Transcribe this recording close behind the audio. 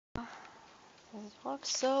Does it work?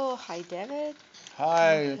 So, hi David.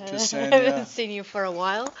 Hi, I haven't Ksenia. seen you for a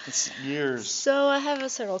while. It's years. So, I have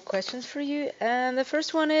several questions for you. And the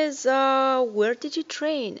first one is where did you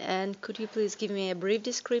train? And could you please give me a brief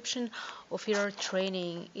description of your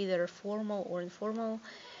training, either formal or informal?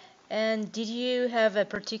 And did you have a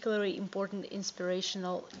particularly important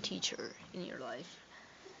inspirational teacher in your life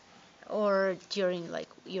or during like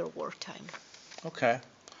your work time? Okay.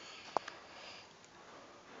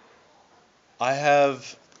 I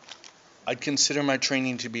have, I'd consider my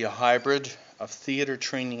training to be a hybrid of theater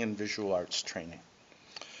training and visual arts training.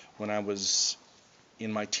 When I was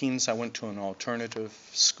in my teens, I went to an alternative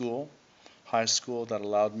school, high school, that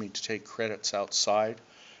allowed me to take credits outside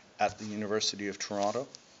at the University of Toronto.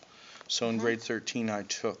 So in Uh-huh. grade 13,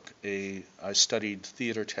 I studied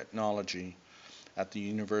theater technology at the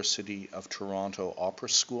University of Toronto Opera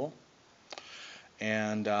School.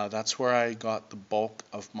 And that's where I got the bulk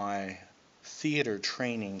of my theater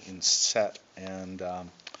training in set and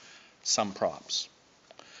some props.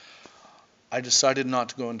 I decided not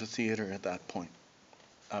to go into theater at that point.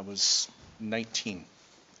 I was 19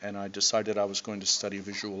 and I decided I was going to study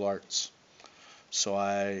visual arts. So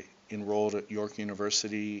I enrolled at York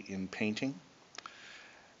University in painting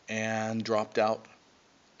and dropped out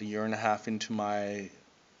a year and a half into my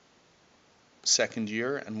second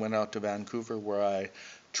year and went out to Vancouver where I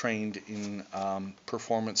trained in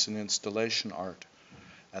performance and installation art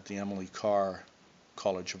at the Emily Carr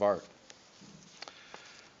College of Art.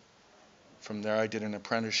 From there, I did an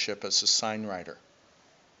apprenticeship as a sign writer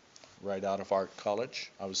right out of art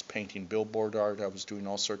college. I was painting billboard art, I was doing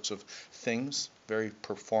all sorts of things, very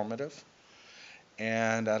performative.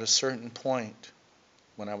 And at a certain point,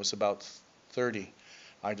 when I was about 30,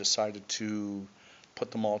 I decided to put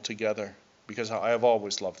them all together because I have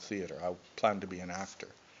always loved theater. I planned to be an actor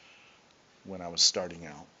when I was starting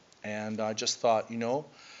out. And I just thought,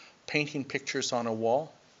 painting pictures on a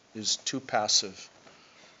wall is too passive.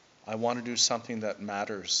 I want to do something that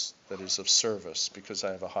matters, that is of service, because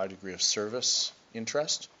I have a high degree of service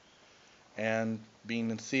interest. And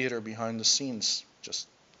being in theater behind the scenes just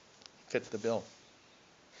fit the bill.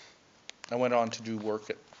 I went on to do work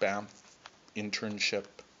at Banff, internship,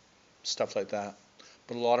 stuff like that.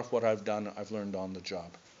 But a lot of what I've done, I've learned on the job.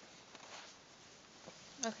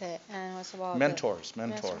 Okay, and what's about the Mentors,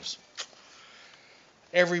 mentor? mentors.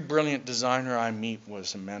 Every brilliant designer I meet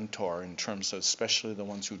was a mentor in terms of especially the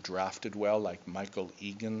ones who drafted well, like Michael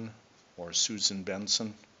Egan or Susan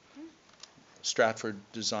Benson. Stratford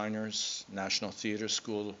designers, National Theatre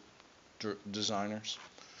School designers.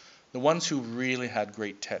 The ones who really had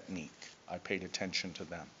great technique, I paid attention to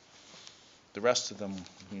them. The rest of them,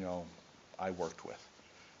 I worked with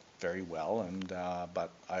very well, but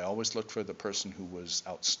I always looked for the person who was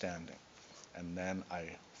outstanding, and then I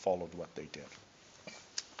followed what they did.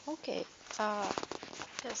 Okay.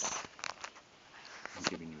 Yes. I'm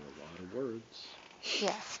giving you a lot of words.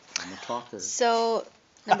 Yeah. I'm a talker. So,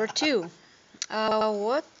 number two,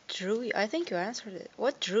 what drew you? I think you answered it.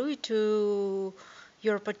 What drew you to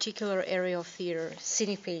your particular area of theater,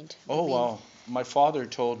 scenic paint? Oh, well, my father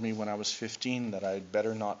told me when I was 15 that I'd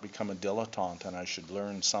better not become a dilettante and I should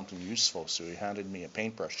learn something useful. So he handed me a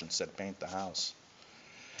paintbrush and said, paint the house.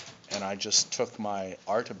 And I just took my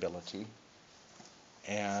art ability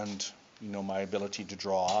and, my ability to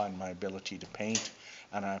draw and my ability to paint,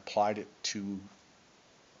 and I applied it to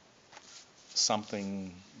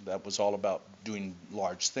something that was all about doing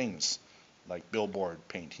large things, like billboard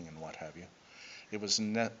painting and what have you. It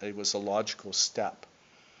was a logical step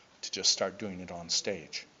to just start doing it on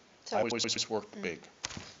stage. So, I always worked big.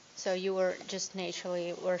 so you were just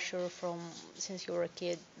naturally were sure from since you were a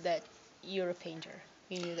kid that you're a painter.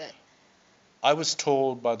 You knew that. I was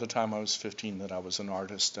told by the time I was 15 that I was an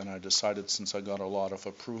artist, and I decided since I got a lot of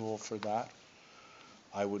approval for that,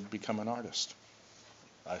 I would become an artist.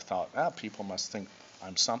 I thought, people must think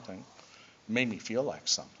I'm something. It made me feel like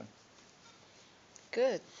something.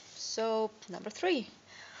 Good. So, number three,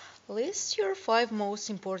 list your five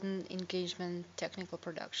most important engagement technical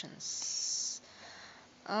productions.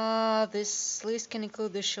 This list can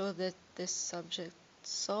include the show that this subject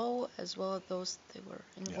saw, as well as those they were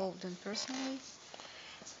Yeah. involved in personally.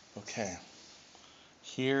 Okay.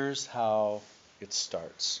 Here's how it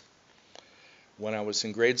starts. When I was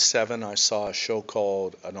in grade 7, I saw a show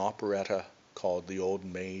called an operetta called The Old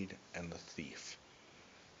Maid and the Thief.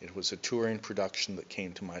 It was a touring production that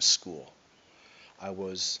came to my school. I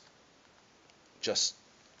was just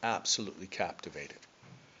absolutely captivated.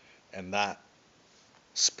 And that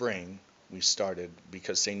spring, we started,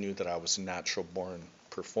 because they knew that I was a natural born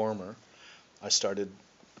performer, I started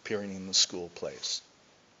appearing in the school plays.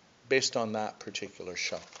 based on that particular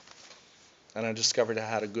show. And I discovered I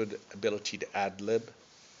had a good ability to ad-lib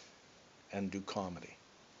and do comedy.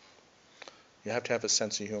 You have to have a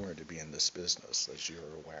sense of humor to be in this business, as you're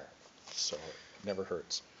aware. So it never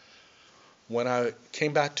hurts. When I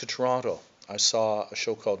came back to Toronto, I saw a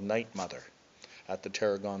show called Night Mother at the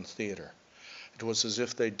Tarragon Theatre. It was as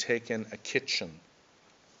if they'd taken a kitchen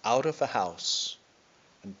out of a house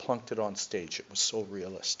and plunked it on stage. It was so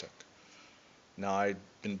realistic. Now, I'd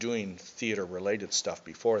been doing theater-related stuff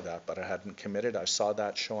before that, but I hadn't committed. I saw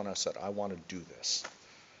that show and I said, I want to do this.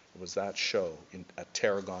 It was that show at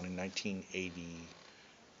Tarragon in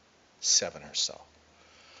 1987 or so.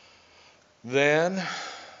 Then,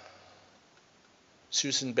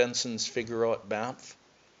 Susan Benson's Figaro at Banff,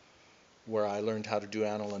 where I learned how to do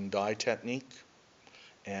aniline dye technique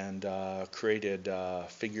and created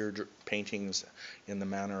figure paintings in the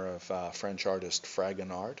manner of French artist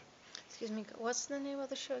Fragonard. Excuse me, what's the name of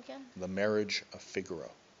the show again? The Marriage of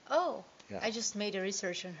Figaro. Oh, Yeah. I just made a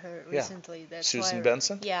research on her Yeah. recently. That's Susan why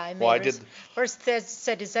Benson? Yeah, I made Well, I did. first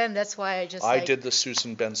said his name. That's why I just. I did the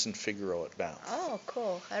Susan Benson Figaro at Banff. Oh,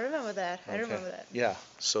 cool! I remember that. I Okay. remember that. Yeah.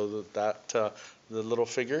 So the little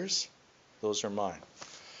figures, those are mine.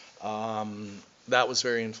 That was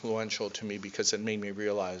very influential to me because it made me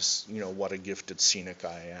realize, what a gifted scenic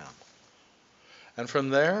I am. And from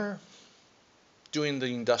there, doing the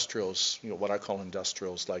industrials, what I call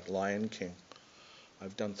industrials, like Lion King.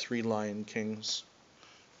 I've done 3 Lion Kings,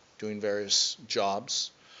 doing various jobs.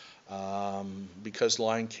 Because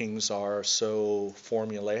Lion Kings are so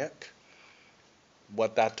formulaic,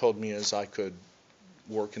 what that told me is I could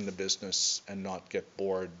work in the business and not get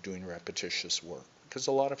bored doing repetitious work, because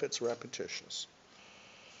a lot of it's repetitious.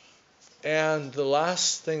 And the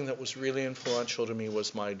last thing that was really influential to me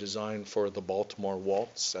was my design for the Baltimore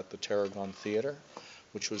Waltz at the Tarragon Theatre,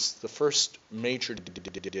 which was the first major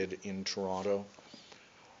did in Toronto,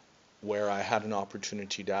 where I had an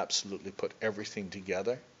opportunity to absolutely put everything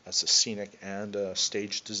together as a scenic and a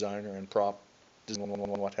stage designer and prop designer,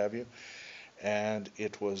 what have you. And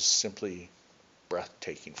it was simply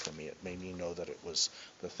breathtaking for me. It made me know that it was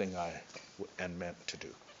the thing I meant to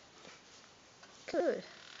do. Good.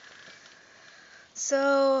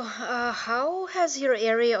 So, how has your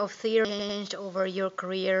area of theater changed over your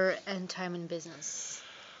career and time in business?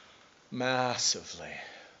 Massively.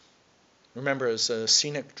 Remember, as a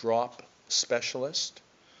scenic drop specialist,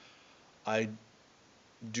 I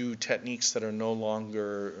do techniques that are no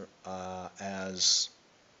longer as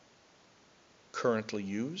currently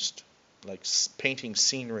used, like painting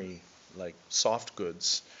scenery, like soft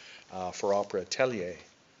goods for Opera Atelier,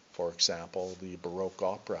 for example. The Baroque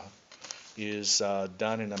opera is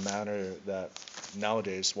done in a manner that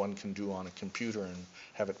nowadays one can do on a computer and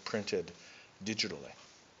have it printed digitally.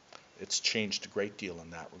 It's changed a great deal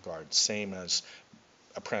in that regard, same as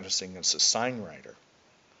apprenticing as a sign writer.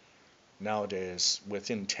 Nowadays,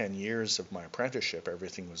 within 10 years of my apprenticeship,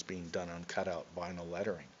 everything was being done on cutout vinyl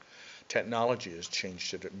lettering. Technology has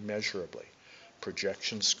changed it immeasurably.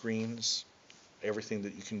 Projection screens, everything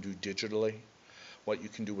that you can do digitally, what you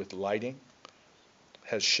can do with lighting,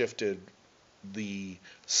 has shifted the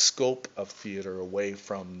scope of theater away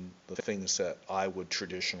from the things that I would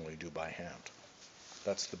traditionally do by hand.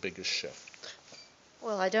 That's the biggest shift.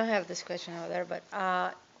 Well, I don't have this question over there, but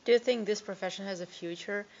do you think this profession has a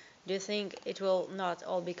future? Do you think it will not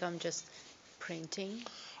all become just printing?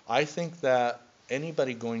 I think that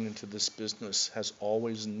anybody going into this business has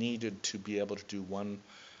always needed to be able to do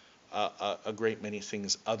a great many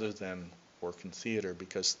things other than work in theater,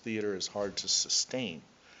 because theater is hard to sustain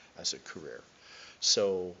as a career.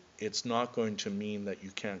 So it's not going to mean that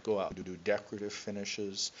you can't go out and do decorative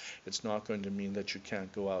finishes. It's not going to mean that you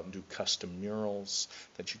can't go out and do custom murals,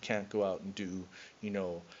 that you can't go out and do,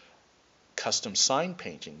 custom sign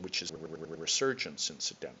painting, which is a resurgence,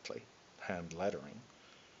 incidentally, hand lettering,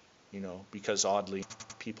 because oddly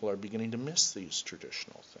people are beginning to miss these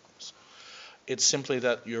traditional things. It's simply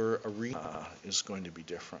that your arena is going to be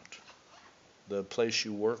different. The place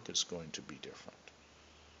you work is going to be different.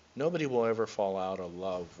 Nobody will ever fall out of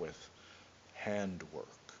love with handwork.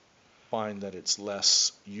 Find that it's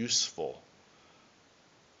less useful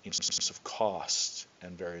in terms of cost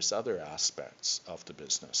and various other aspects of the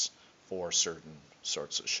business for certain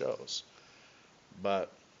sorts of shows.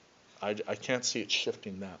 But I can't see it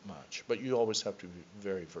shifting that much. But you always have to be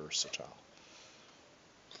very versatile.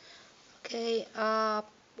 Okay,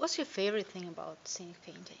 what's your favorite thing about scenic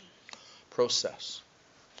painting? Process.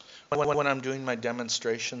 When I'm doing my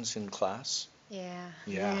demonstrations in class, Yeah.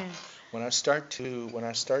 when I start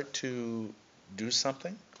to do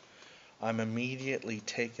something, I'm immediately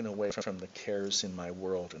taken away from the cares in my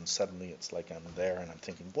world, and suddenly it's like I'm there and I'm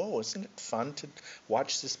thinking, whoa, isn't it fun to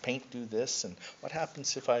watch this paint do this? And what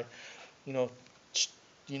happens if I, you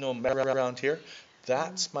know, mess around here?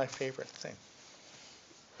 That's my favorite thing.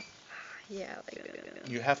 Yeah.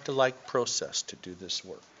 You have to like process to do this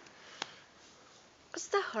work. What's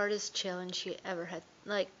the hardest challenge you ever had?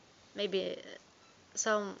 Like maybe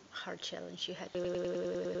some hard challenge you had,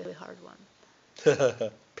 really hard one.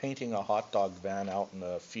 Painting a hot dog van out in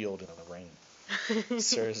the field in the rain.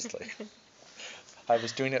 Seriously. I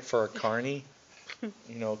was doing it for a carny,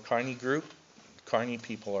 carny group. Carny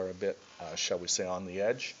people are a bit, shall we say, on the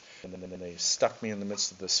edge. And then they stuck me in the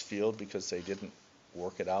midst of this field because they didn't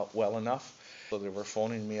work it out well enough. So they were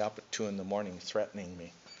phoning me up at 2 in the morning, threatening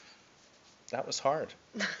me. That was hard.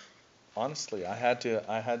 Honestly,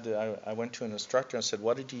 I went to an instructor and said,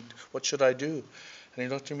 what should I do? And he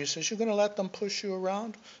looked at me and says, you're going to let them push you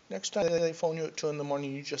around? Next time they phone you at 2 in the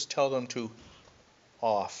morning, you just tell them to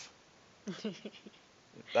off.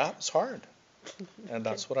 That was hard. And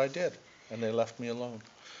that's what I did. And they left me alone.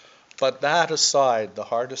 But that aside, the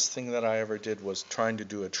hardest thing that I ever did was trying to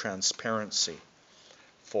do a transparency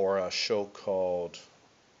for a show called,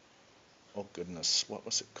 oh goodness, what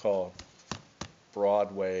was it called?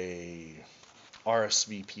 Broadway,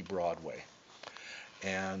 RSVP Broadway.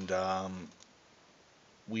 And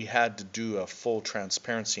we had to do a full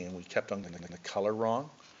transparency, and we kept on getting the color wrong.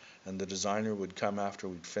 And the designer would come after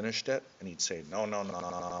we'd finished it, and he'd say, no,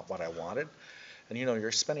 not what I wanted. And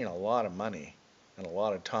you're spending a lot of money and a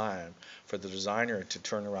lot of time for the designer to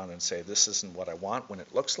turn around and say, this isn't what I want, when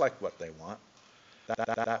it looks like what they want.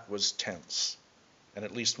 That was tense. And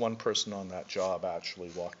at least one person on that job actually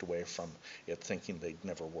walked away from it thinking they'd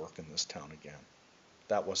never work in this town again.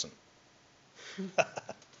 That wasn't.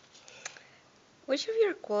 Which of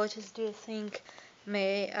your qualities do you think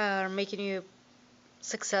are making you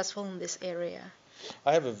successful in this area?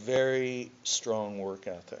 I have a very strong work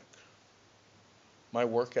ethic. My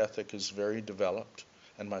work ethic is very developed,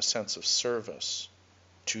 and my sense of service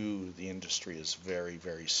to the industry is very,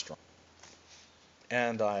 very strong.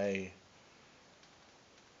 And I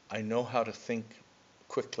know how to think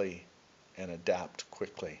quickly and adapt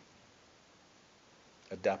quickly.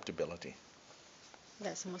 Adaptability.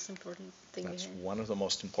 That's the most important thing. That's one of the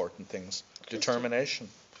most important things. Interesting. Determination.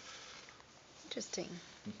 Interesting.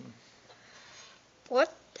 Mm-hmm.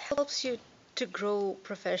 What helps you to grow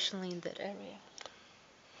professionally in that area?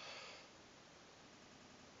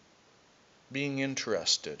 Being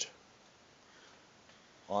interested.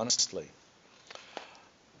 Honestly.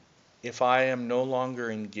 If I am no longer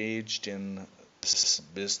engaged in this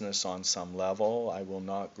business on some level, I will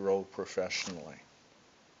not grow professionally.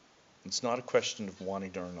 It's not a question of wanting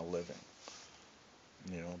to earn a living,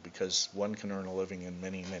 because one can earn a living in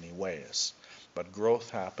many, many ways. But growth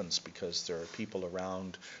happens because there are people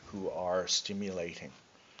around who are stimulating,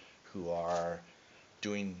 who are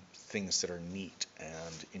doing things that are neat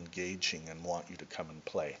and engaging and want you to come and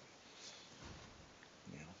play.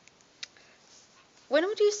 When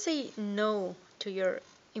would you say no to your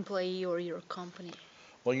employee or your company?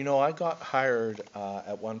 Well, I got hired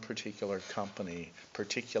at one particular company,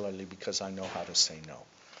 particularly because I know how to say no.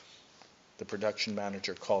 The production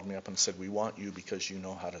manager called me up and said, we want you because you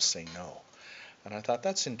know how to say no. And I thought,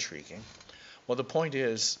 that's intriguing. Well, the point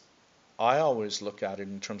is, I always look at it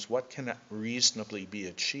in terms of what can reasonably be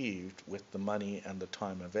achieved with the money and the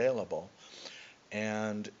time available.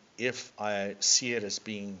 And if I see it as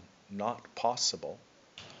being not possible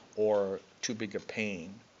or too big a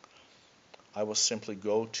pain, I will simply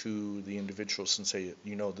go to the individuals and say,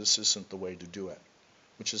 this isn't the way to do it,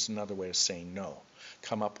 which is another way of saying no.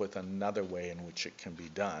 Come up with another way in which it can be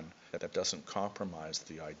done that doesn't compromise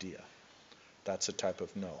the idea. That's a type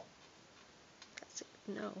of no. That's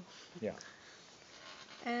a no. Yeah.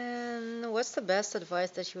 And what's the best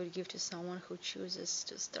advice that you would give to someone who chooses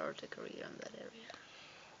to start a career in that area?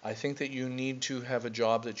 I think that you need to have a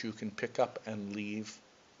job that you can pick up and leave.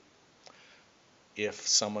 If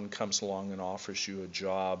someone comes along and offers you a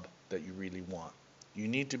job that you really want, you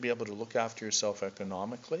need to be able to look after yourself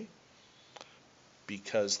economically,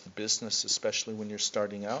 because the business, especially when you're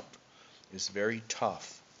starting out, is very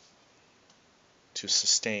tough to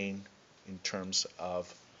sustain in terms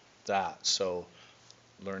of that. So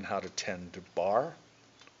learn how to tend to bar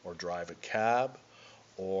or drive a cab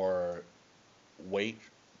or wait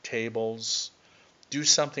tables. Do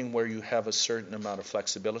something where you have a certain amount of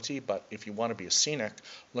flexibility, but if you want to be a scenic,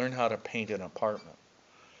 learn how to paint an apartment.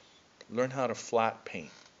 Learn how to flat paint.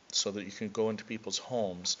 so that you can go into people's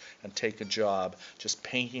homes and take a job just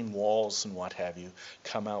painting walls and what have you,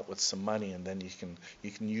 come out with some money, and then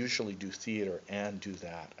you can usually do theater and do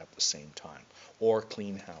that at the same time, or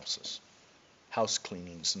clean houses. House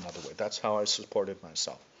cleaning is another way. That's how I supported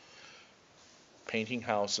myself. Painting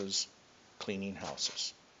houses, cleaning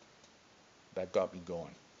houses. That got me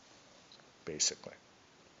going, basically.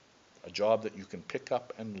 A job that you can pick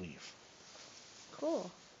up and leave.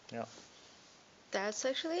 Cool. Yeah. That's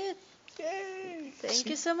actually it. Yay! Thank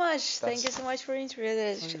you so much. Thank you so much for the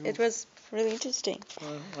interview. It was really interesting.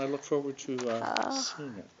 I look forward to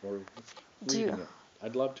seeing it or reading it.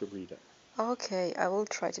 I'd love to read it. Okay, I will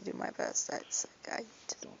try to do my best. That's a guide.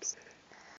 Don't.